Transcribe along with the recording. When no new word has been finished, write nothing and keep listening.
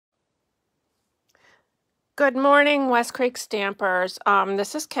Good morning, West Creek Stampers.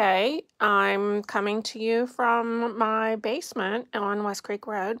 This is Kay. I'm coming to you from my basement on West Creek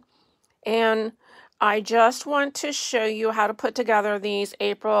Road, and I just want to show you how to put together these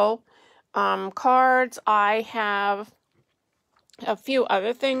April cards. I have a few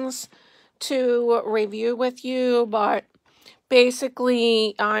other things to review with you, but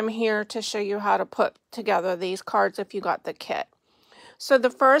basically I'm here to show you how to put together these cards if you got the kit. So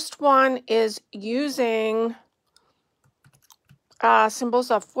the first one is using Symbols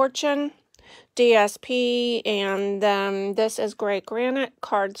of Fortune, DSP, and then this is Gray Granite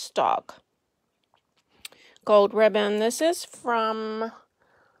cardstock. Gold ribbon. This is from,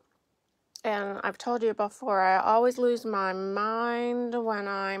 and I've told you before, I always lose my mind when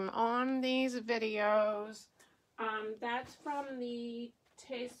I'm on these videos. That's from the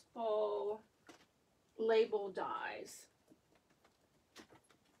Tasteful Label Dies.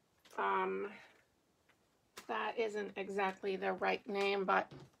 That isn't exactly the right name,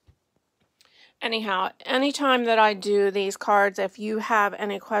 but anyhow, anytime that I do these cards, if you have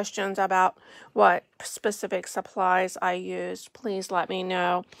any questions about what specific supplies I used, please let me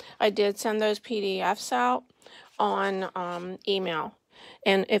know. I did send those PDFs out on email.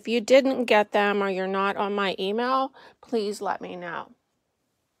 And if you didn't get them or you're not on my email, please let me know.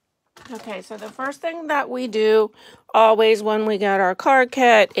 Okay, so the first thing that we do always when we get our card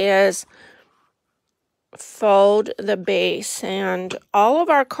kit is fold the base, and all of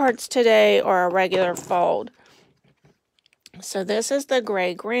our cards today are a regular fold. So this is the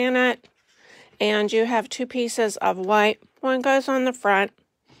Gray Granite, and you have two pieces of white. One goes on the front,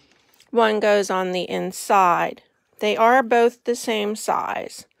 one goes on the inside. They are both the same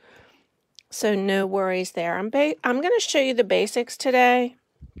size, so no worries there. I'm going to show you the basics today,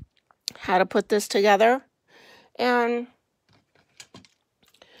 how to put this together, and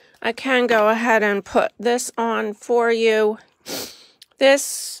I can go ahead and put this on for you.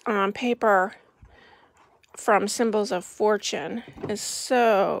 This paper from Symbols of Fortune is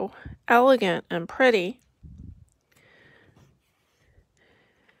so elegant and pretty.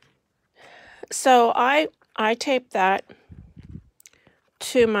 So I taped that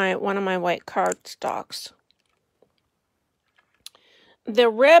to one of my white cardstocks. The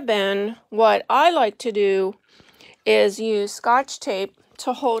ribbon, what I like to do is use Scotch tape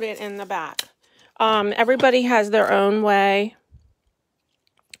to hold it in the back. Everybody has their own way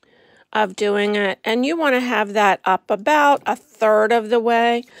of doing it, and you want to have that up about a third of the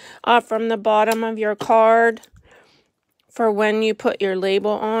way from the bottom of your card for when you put your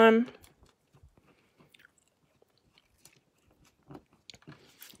label on.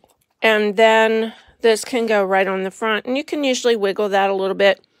 And then this can go right on the front, and you can usually wiggle that a little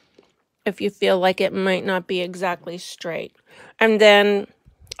bit if you feel like it might not be exactly straight. And then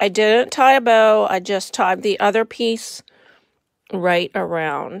I didn't tie a bow, I just tied the other piece right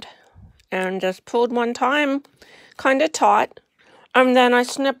around and just pulled one time, kind of taut, and then I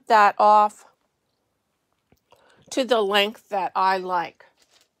snipped that off to the length that I like.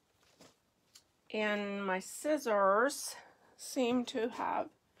 And my scissors seem to have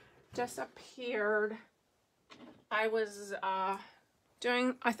disappeared. I was I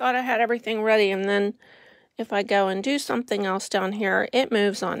thought I had everything ready, and then if I go and do something else down here, it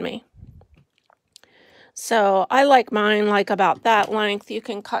moves on me. So I like mine like about that length. You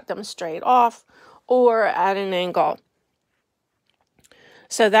can cut them straight off or at an angle.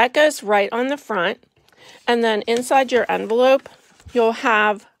 So that goes right on the front. And then inside your envelope, you'll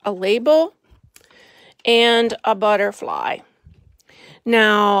have a label and a butterfly.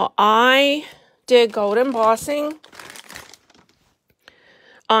 Now, I did gold embossing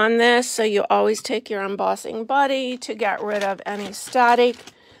on this, so you always take your embossing buddy to get rid of any static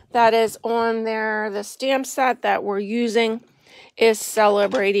that is on there. The stamp set that we're using is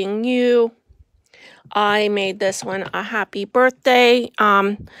Celebrating You. I made this one a happy birthday.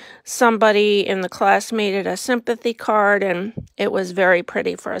 Somebody in the class made it a sympathy card, and it was very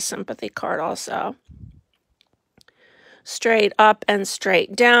pretty for a sympathy card also. Straight up and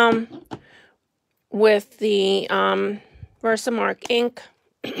straight down with the Versamark ink.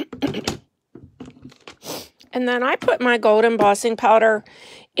 And then I put my gold embossing powder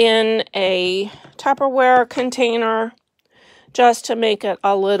in a Tupperware container just to make it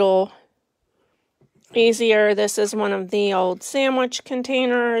a little easier. This is one of the old sandwich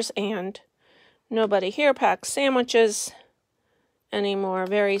containers, and nobody here packs sandwiches anymore,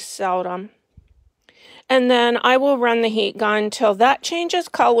 very seldom. And then I will run the heat gun till that changes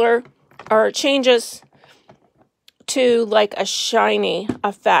color, or changes to like a shiny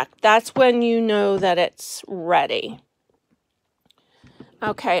effect. That's when you know that it's ready.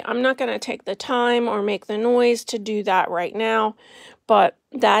 Okay, I'm not going to take the time or make the noise to do that right now, but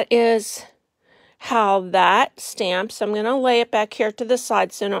that is how that stamps. I'm going to lay it back here to the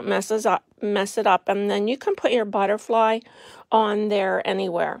side so don't mess it up, and then you can put your butterfly on there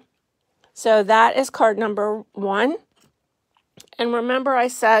anywhere. So that is card number 1. And remember I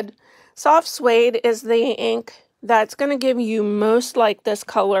said soft suede is the ink that's going to give you most like this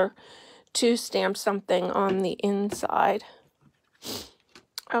color to stamp something on the inside.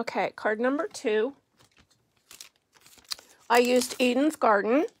 Okay, card number 2. I used Eden's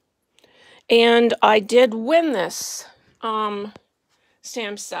Garden, and I did win this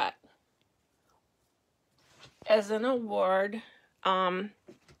stamp set as an award on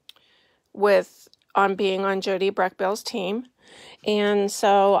being on Jody Breckbill's team. And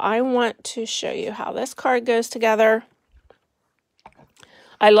so I want to show you how this card goes together.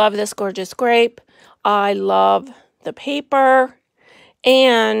 I love this gorgeous grape. I love the paper,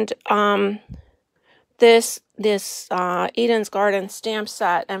 and this Eden's Garden stamp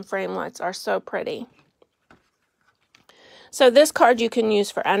set and framelits are so pretty. So this card you can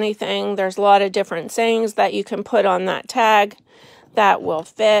use for anything. There's a lot of different sayings that you can put on that tag that will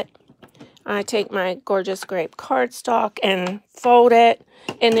fit. I take my gorgeous grape cardstock and fold it.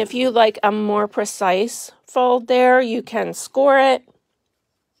 And if you like a more precise fold there, you can score it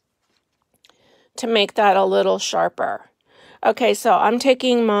to make that a little sharper. Okay, so I'm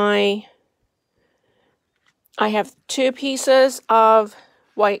taking I have 2 pieces of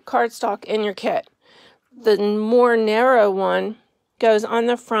white cardstock in your kit. The more narrow one goes on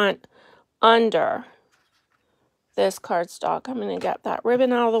the front under this cardstock. I'm going to get that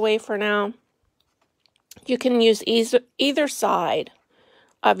ribbon out of the way for now. You can use either side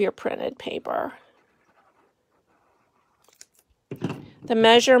of your printed paper. The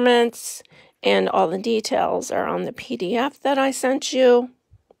measurements and all the details are on the PDF that I sent you.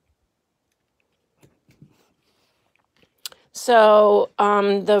 So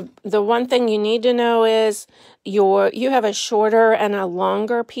the one thing you need to know is you have a shorter and a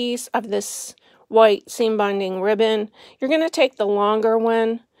longer piece of this white seam binding ribbon. You're going to take the longer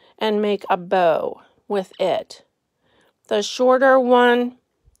one and make a bow with it. The shorter one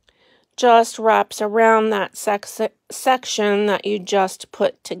just wraps around that section that you just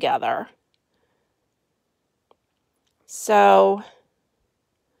put together. So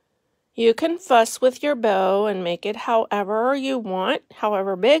you can fuss with your bow and make it however you want,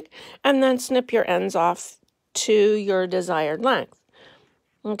 however big, and then snip your ends off to your desired length.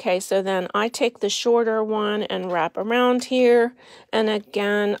 Okay, so then I take the shorter one and wrap around here. And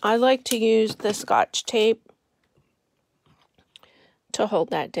again, I like to use the Scotch tape to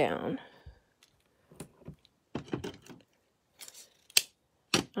hold that down.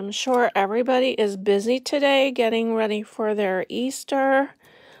 I'm sure everybody is busy today getting ready for their Easter.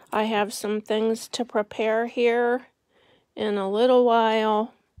 I have some things to prepare here in a little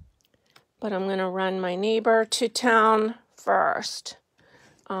while, but I'm going to run my neighbor to town first.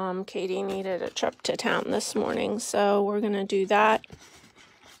 Katie needed a trip to town this morning, so we're going to do that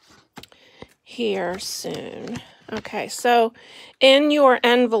here soon. Okay, so in your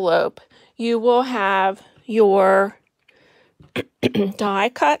envelope, you will have your die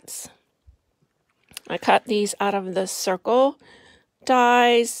cuts. I cut these out of the circle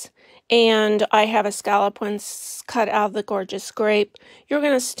dies, and I have a scallop one cut out of the gorgeous grape. You're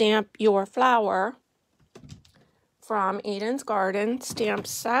going to stamp your flower from Eden's Garden stamp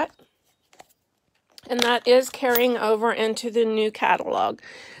set, and that is carrying over into the new catalog.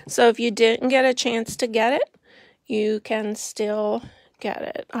 So if you didn't get a chance to get it, you can still get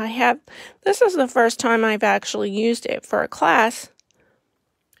it. This is the first time I've actually used it for a class,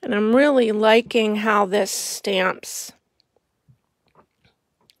 and I'm really liking how this stamps.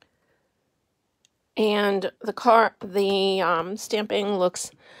 And the stamping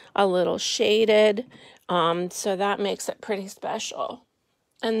looks a little shaded, so that makes it pretty special.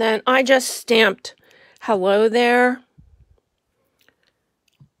 And then I just stamped hello there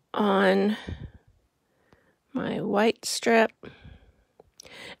on my white strip.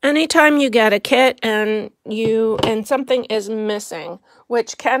 Anytime you get a kit and something is missing,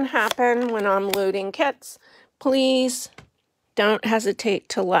 which can happen when I'm loading kits, please don't hesitate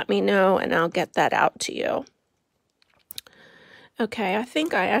to let me know and I'll get that out to you. Okay, I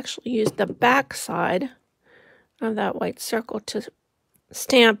think I actually used the back side of that white circle to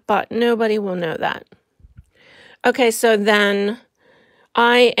stamp, but nobody will know that. Okay, so then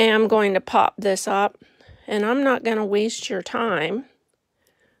I am going to pop this up, and I'm not going to waste your time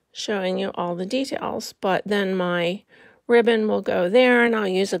showing you all the details, but then my ribbon will go there, and I'll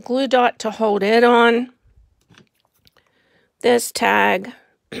use a glue dot to hold it on. this tag.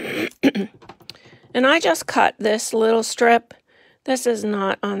 And I just cut this little strip. This is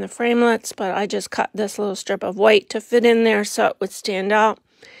not on the framelits, but I just cut this little strip of white to fit in there so it would stand out.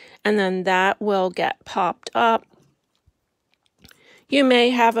 And then that will get popped up. You may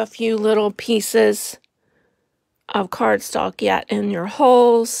have a few little pieces of cardstock yet in your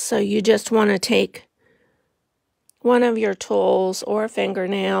holes, so you just want to take one of your tools or a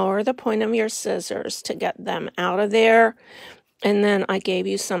fingernail or the point of your scissors to get them out of there. And then I gave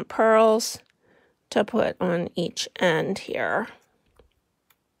you some pearls to put on each end here.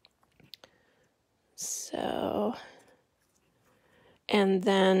 So, and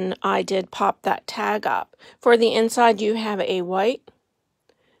then I did pop that tag up. For the inside, you have a white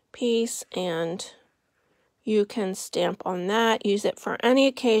piece, and you can stamp on that, use it for any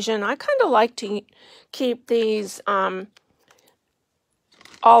occasion. I kind of like to keep these all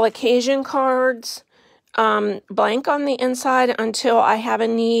occasion cards blank on the inside until I have a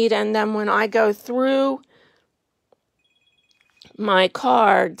need, and then when I go through my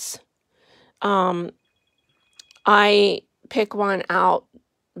cards, I pick one out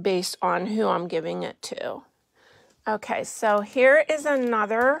based on who I'm giving it to. Okay, so here is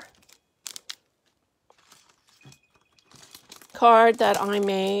another card that I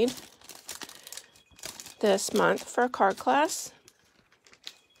made this month for card class.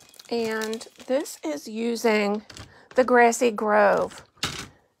 And this is using the Grassy Grove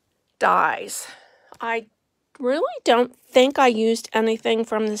dies. I really don't think I used anything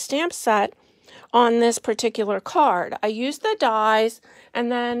from the stamp set on this particular card. I used the dies,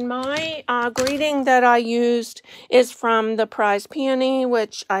 and then my greeting that I used is from the Prize Peony,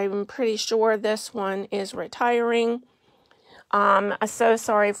 which I'm pretty sure this one is retiring. I'm so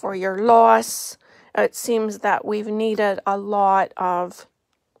sorry for your loss. It seems that we've needed a lot of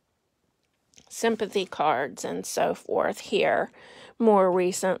sympathy cards and so forth here more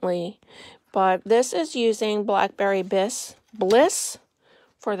recently. But this is using Blackberry Bliss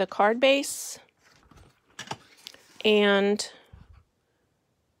for the card base. And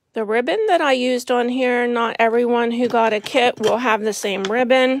the ribbon that I used on here, not everyone who got a kit will have the same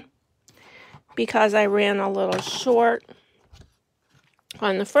ribbon because I ran a little short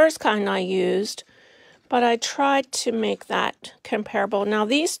on the first kind I used, but I tried to make that comparable. Now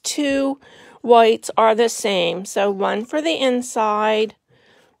these two whites are the same, so one for the inside,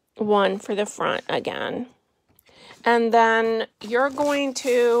 one for the front again. And then you're going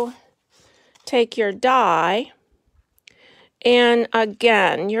to take your die, and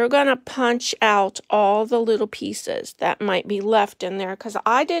again, you're going to punch out all the little pieces that might be left in there, because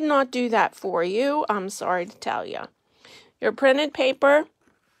I did not do that for you. I'm sorry to tell you. Your printed paper,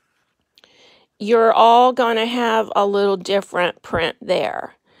 you're all going to have a little different print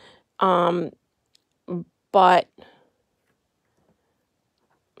there. But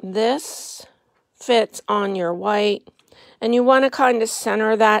this fits on your white, and you want to kind of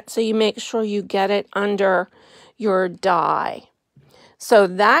center that so you make sure you get it under your die. So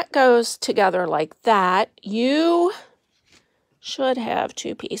that goes together like that. You should have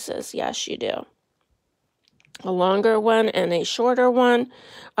two pieces. Yes, you do. A longer one and a shorter one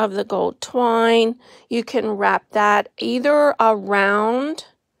of the gold twine. You can wrap that either around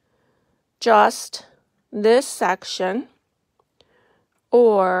just this section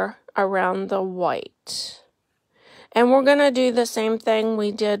or around the white. And we're going to do the same thing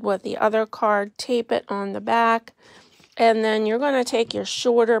we did with the other card. Tape it on the back, and then you're going to take your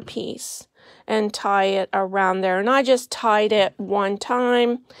shorter piece and tie it around there. And I just tied it one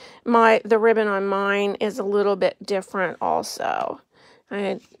time. The ribbon on mine is a little bit different also.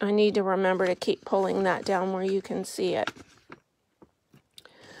 I need to remember to keep pulling that down where you can see it.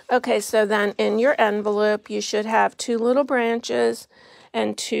 Okay, so then in your envelope, you should have two little branches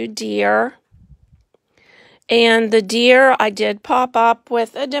and two deer. And the deer I did pop up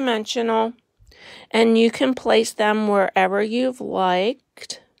with a dimensional, and you can place them wherever you've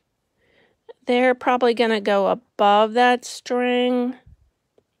liked. They're probably going to go above that string,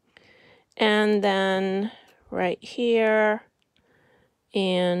 and then right here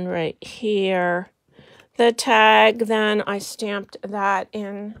and right here. The tag, then I stamped that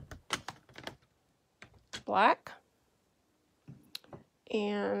in black,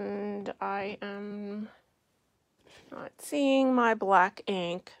 and I am not seeing my black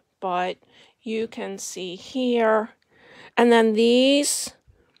ink, but you can see here. And then these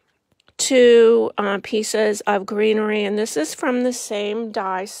two pieces of greenery, and this is from the same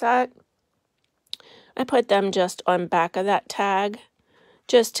die set. I put them just on back of that tag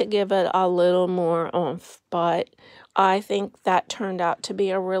just to give it a little more oomph, but I think that turned out to be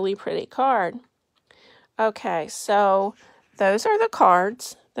a really pretty card. Okay, so those are the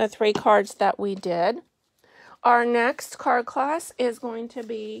cards, the 3 cards that we did. Our next card class is going to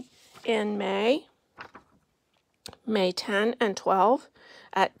be in May 10 and 12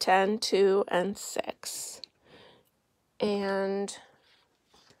 at 10, 2, and 6. And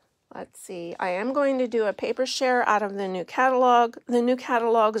let's see, I am going to do a paper share out of the new catalog. The new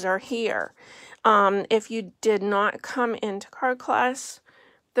catalogs are here. If you did not come into card class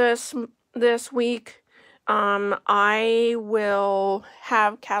this week, I will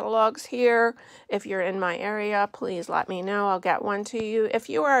have catalogs here. If you're in my area, please let me know. I'll get one to you. If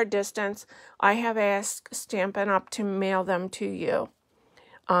you are a distance, I have asked Stampin' Up! To mail them to you.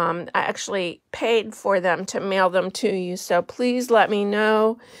 I actually paid for them to mail them to you, so please let me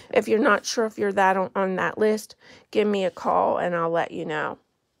know. If you're not sure if you're on that list, give me a call and I'll let you know.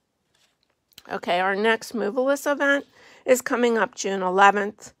 Okay, our next Movalist event is coming up June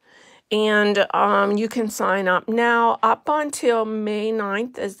 11th. And you can sign up now. Up until May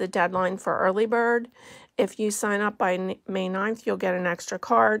 9th is the deadline for early bird. If you sign up by May 9th, you'll get an extra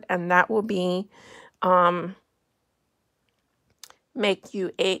card, and that will be make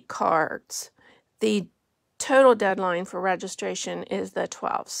you 8 cards. The total deadline for registration is the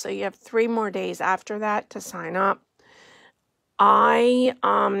 12th, so you have 3 more days after that to sign up. I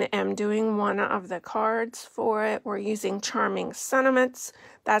am doing one of the cards for it. We're using Charming Sentiments.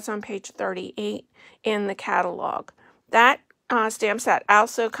 That's on page 38 in the catalog. That stamp set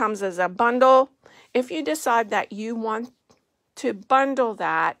also comes as a bundle. If you decide that you want to bundle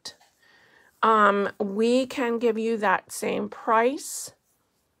that, we can give you that same price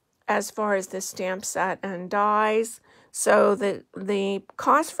as far as the stamp set and dies. So the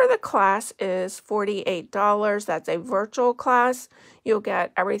cost for the class is $48. That's a virtual class. You'll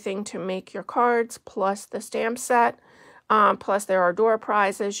get everything to make your cards plus the stamp set. Plus there are door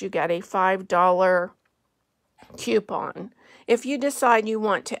prizes. You get a $5 coupon. If you decide you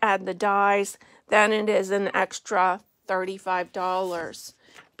want to add the dies, then it is an extra $35.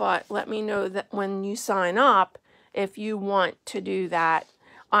 But let me know that when you sign up, if you want to do that.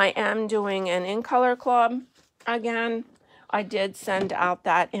 I am doing an in-color club. Again, I did send out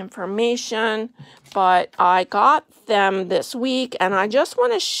that information, but I got them this week, and I just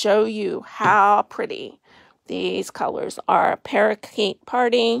want to show you how pretty these colors are. Parakeet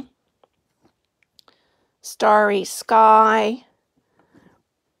Party, Starry Sky,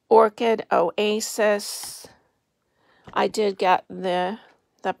 Orchid Oasis. I did get the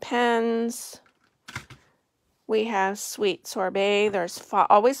pens. We have Sweet Sorbet. There's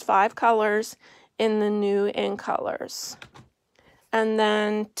always 5 colors in the new in colors. And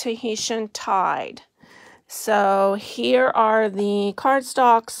then Tahitian Tide. So here are the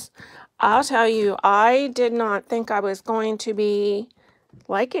cardstocks. I'll tell you, I did not think I was going to be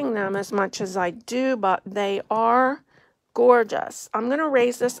liking them as much as I do, but they are gorgeous. I'm going to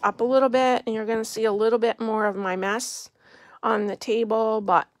raise this up a little bit, and you're going to see a little bit more of my mess on the table,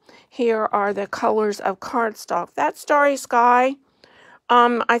 but here are the colors of cardstock. That Starry Sky,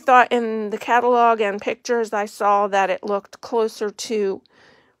 I thought in the catalog and pictures I saw that it looked closer to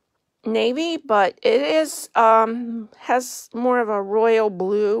navy, but it is has more of a royal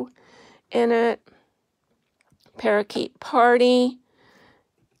blue in it. Parakeet Party,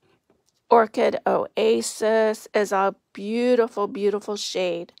 Orchid Oasis is a beautiful, beautiful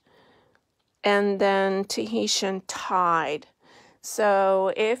shade. And then Tahitian Tide.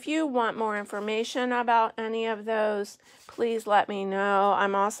 So if you want more information about any of those, please let me know.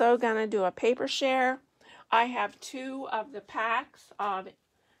 I'm also going to do a paper share. I have 2 of the packs of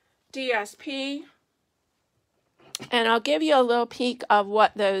DSP, and I'll give you a little peek of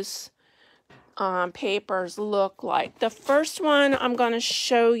what those papers look like. The first one I'm going to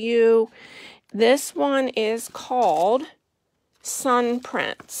show you, this one is called Sun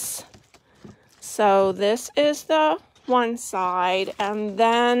Prints. So this is the one side, and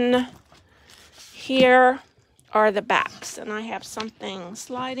then here are the backs, and I have something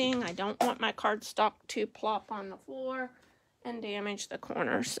sliding. I don't want my cardstock to plop on the floor and damage the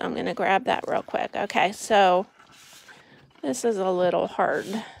corners, so I'm going to grab that real quick. Okay, so this is a little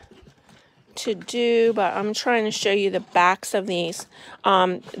hard to do, but I'm trying to show you the backs of these.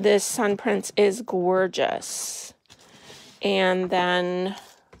 This Sun Prints is gorgeous. And then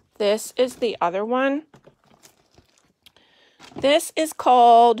this is the other one. This is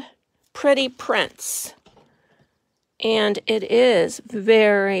called Pretty Prints, and it is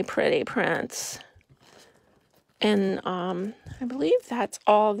very pretty prints. And I believe that's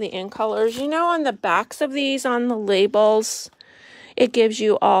all the in colors. You know, on the backs of these, on the labels, it gives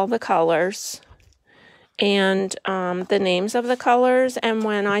you all the colors and the names of the colors. And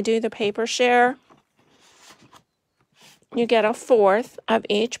when I do the paper share, you get a fourth of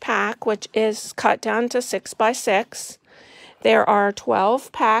each pack, which is cut down to 6 by 6. There are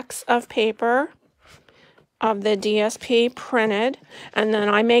 12 packs of paper of the DSP printed, and then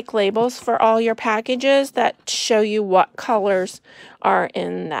I make labels for all your packages that show you what colors are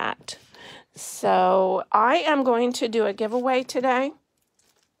in that. So I am going to do a giveaway today.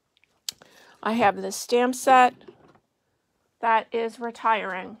 I have this stamp set that is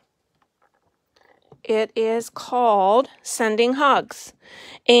retiring. It is called Sending Hugs,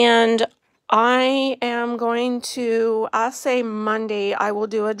 and I am going to, I'll say Monday, I will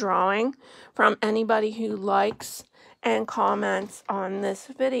do a drawing from anybody who likes and comments on this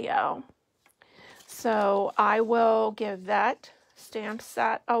video. So I will give that stamp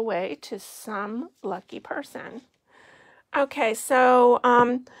set away to some lucky person. Okay, so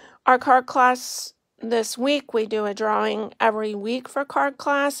our card class this week, we do a drawing every week for card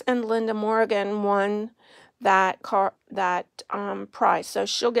class, and Linda Morgan won that prize. So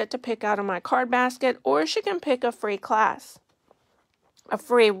she'll get to pick out of my card basket, or she can pick a free class, a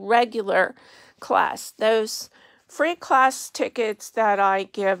free regular class. Those free class tickets that I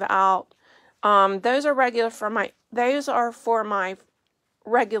give out, those are for my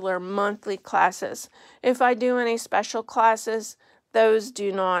regular monthly classes. If I do any special classes, those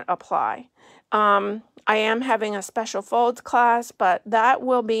do not apply. I am having a special folds class, but that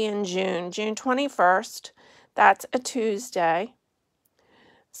will be in June 21st. That's a Tuesday.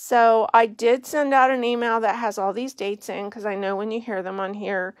 So I did send out an email that has all these dates in, because I know when you hear them on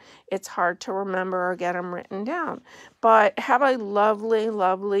here, it's hard to remember or get them written down. But have a lovely,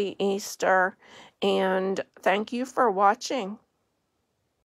 lovely Easter, and thank you for watching.